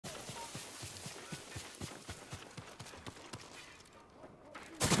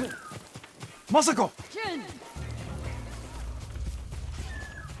Masako! Jin!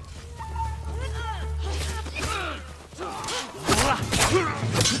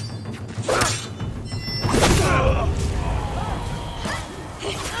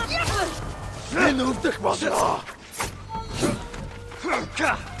 Не вдихмазила!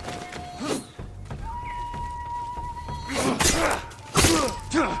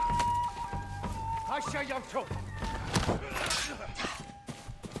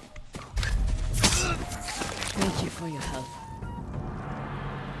 Thank you for your help.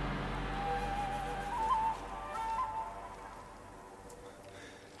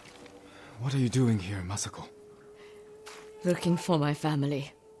 What are you doing here, Masako? Looking for my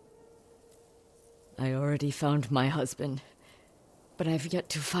family. I already found my husband, but I've yet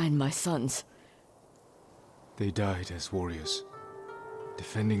to find my sons. They died as warriors,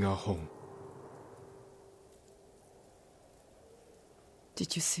 defending our home.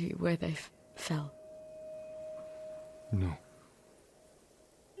 Did you see where they fell? No.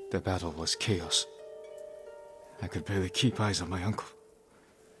 The battle was chaos. I could barely keep eyes on my uncle.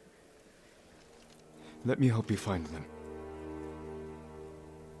 Let me help you find them.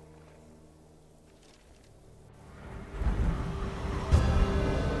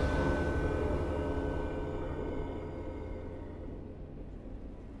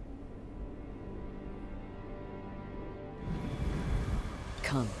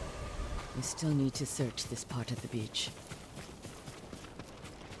 Come. We still need to search this part of the beach.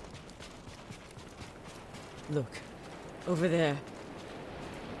 Look. Over there.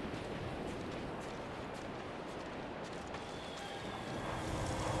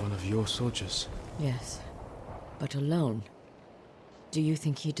 One of your soldiers. Yes. But alone. Do you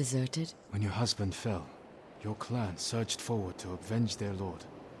think he deserted? When your husband fell, your clan surged forward to avenge their lord.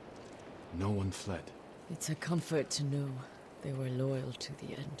 No one fled. It's a comfort to know they were loyal to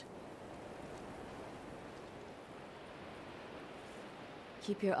the end.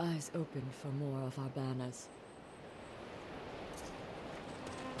 Keep your eyes open for more of our banners.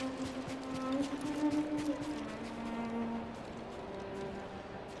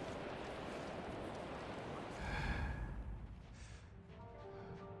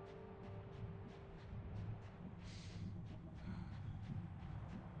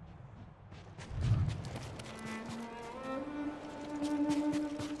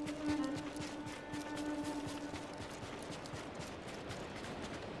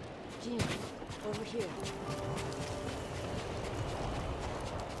 Jin, over here.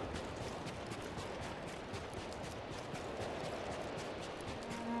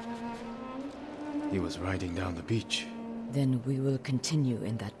 He was riding down the beach. Then we will continue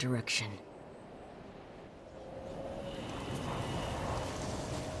in that direction.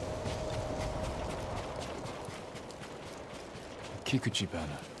 Kikuchi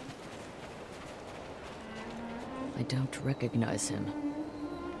banner. I don't recognize him.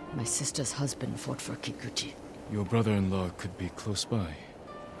 My sister's husband fought for Kikuchi. Your brother-in-law could be close by.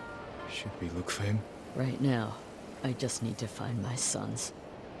 Should we look for him? Right now, I just need to find my sons.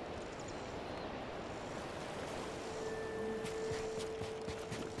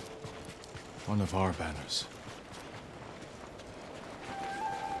 One of our banners.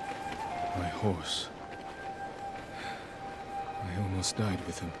 My horse. I almost died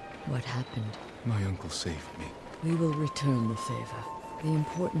with him. What happened? My uncle saved me. We will return the favor. The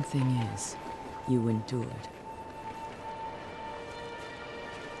important thing is, you endured.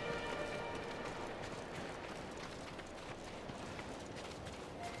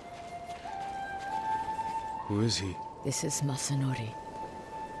 Who is he? This is Masanori.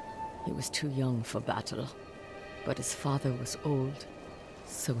 He was too young for battle, but his father was old,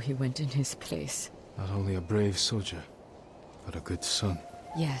 so he went in his place. Not only a brave soldier, but a good son.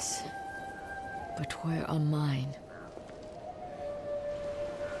 Yes, but where are mine?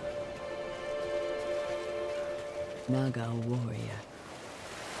 Nagao warrior.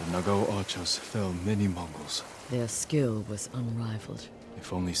 The Nagao archers fell many Mongols. Their skill was unrivaled.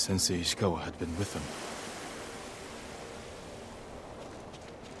 If only Sensei Ishikawa had been with them.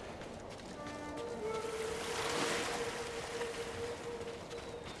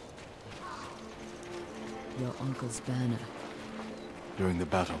 Your uncle's banner. During the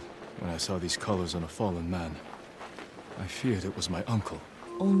battle, when I saw these colors on a fallen man, I feared it was my uncle.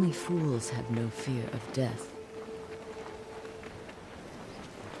 Only fools have no fear of death.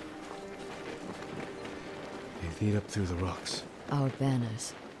 They lead up through the rocks. Our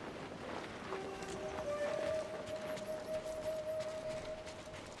banners.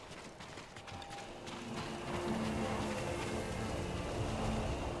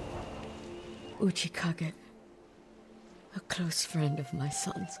 Uchikage, a close friend of my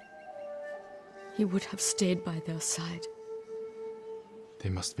son's. he would have stayed by their side. They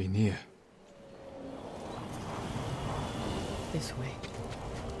must be near. This way.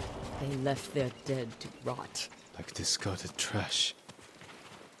 They left their dead to rot. Like discarded trash.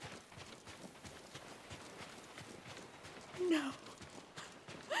 No.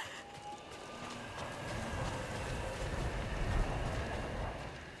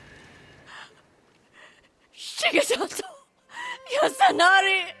 Shigesato!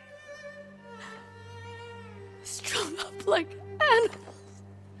 Yasanari! Strung up like animals.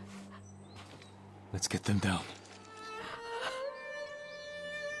 Let's get them down.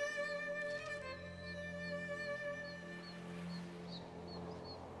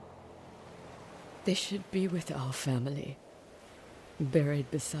 They should be with our family, buried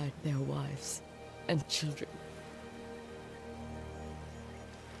beside their wives and children.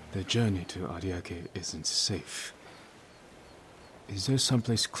 The journey to Ariake isn't safe. Is there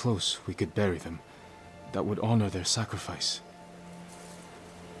someplace close we could bury them that would honor their sacrifice?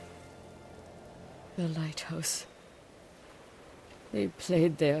 The lighthouse. They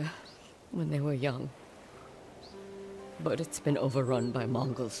played there when they were young. But it's been overrun by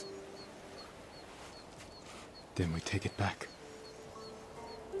Mongols. Then we take it back.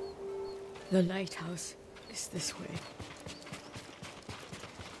 The lighthouse is this way.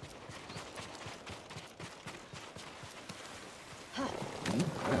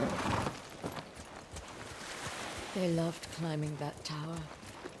 They loved climbing that tower.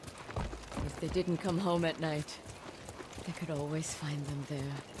 If they didn't come home at night, they could always find them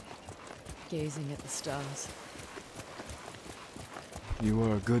there, gazing at the stars. You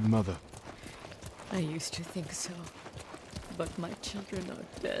are a good mother. I used to think so, but my children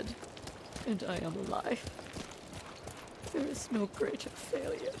are dead, and I am alive. There is no greater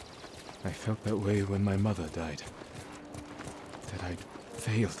failure. I felt that way when my mother died. That I'd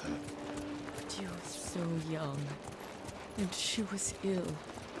failed her. But you were so young, and she was ill.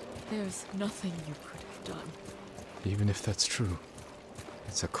 There's nothing you could have done. Even if that's true,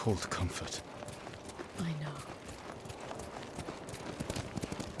 it's a cold comfort. I know.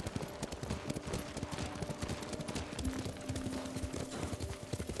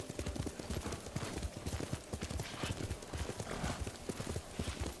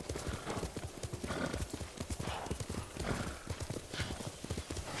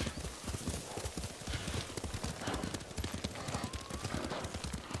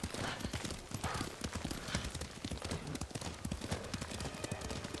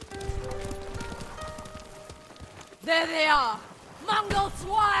 There they are! Mongol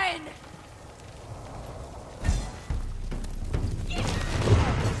swine!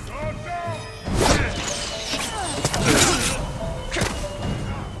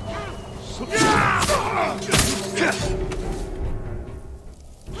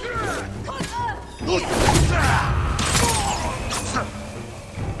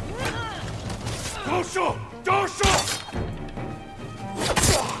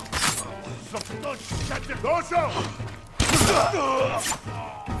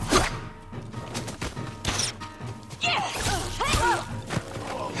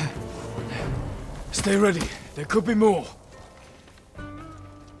 Stay ready. There could be more.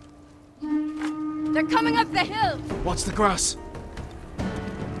 They're coming up the hill! Watch the grass.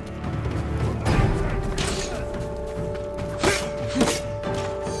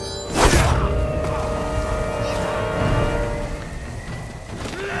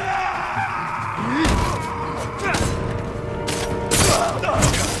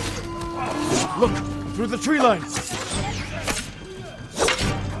 Look! Through the tree line!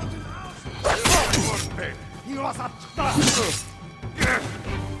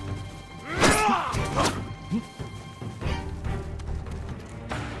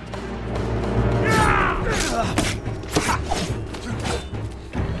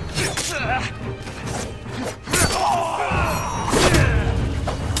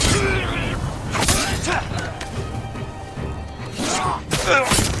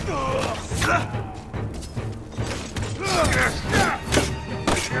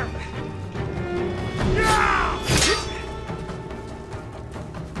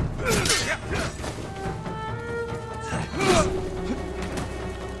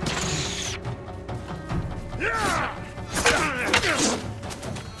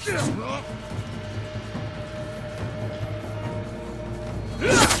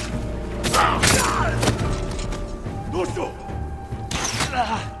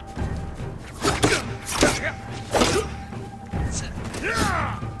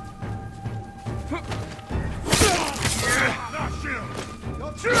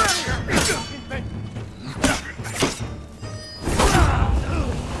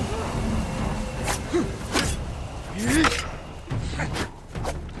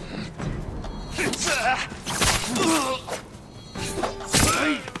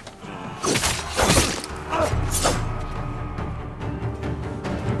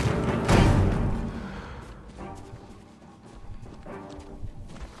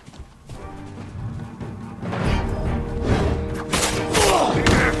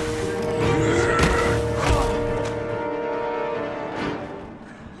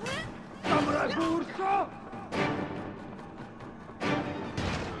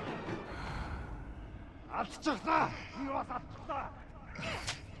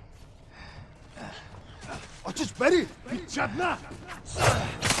 Отец, бери! Чадна!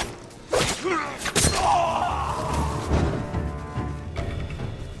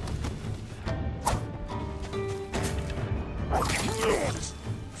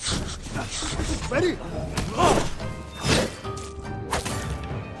 Бери!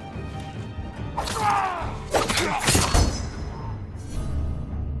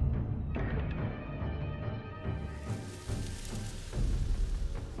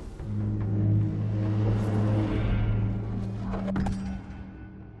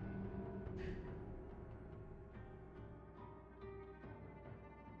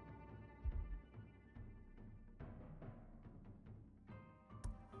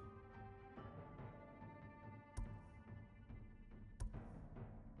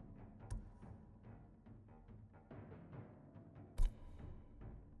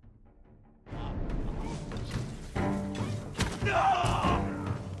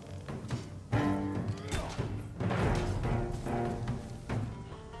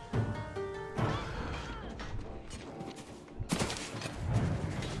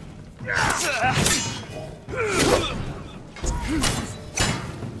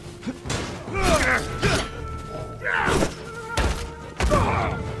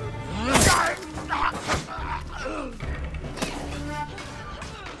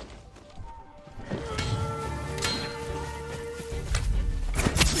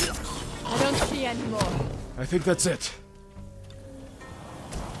 I don't see any more. I think that's it.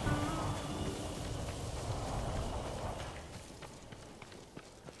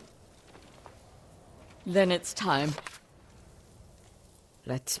 Then it's time.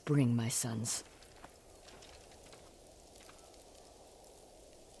 Let's bring my sons.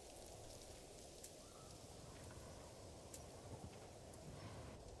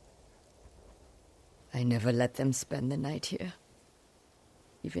 I never let them spend the night here.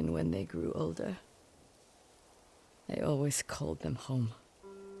 Even when they grew older. I always called them home.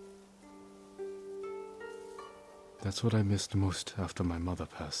 That's what I missed most after my mother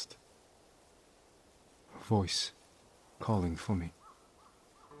passed. Her voice calling for me.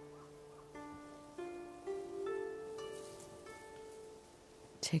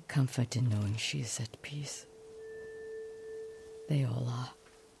 Take comfort in knowing she is at peace. They all are.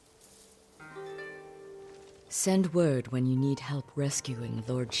 Send word when you need help rescuing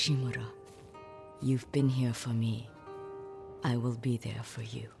Lord Shimura. You've been here for me. I will be there for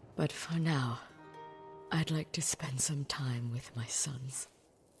you. But for now, I'd like to spend some time with my sons.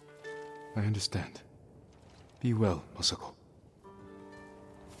 I understand. Be well, Masako.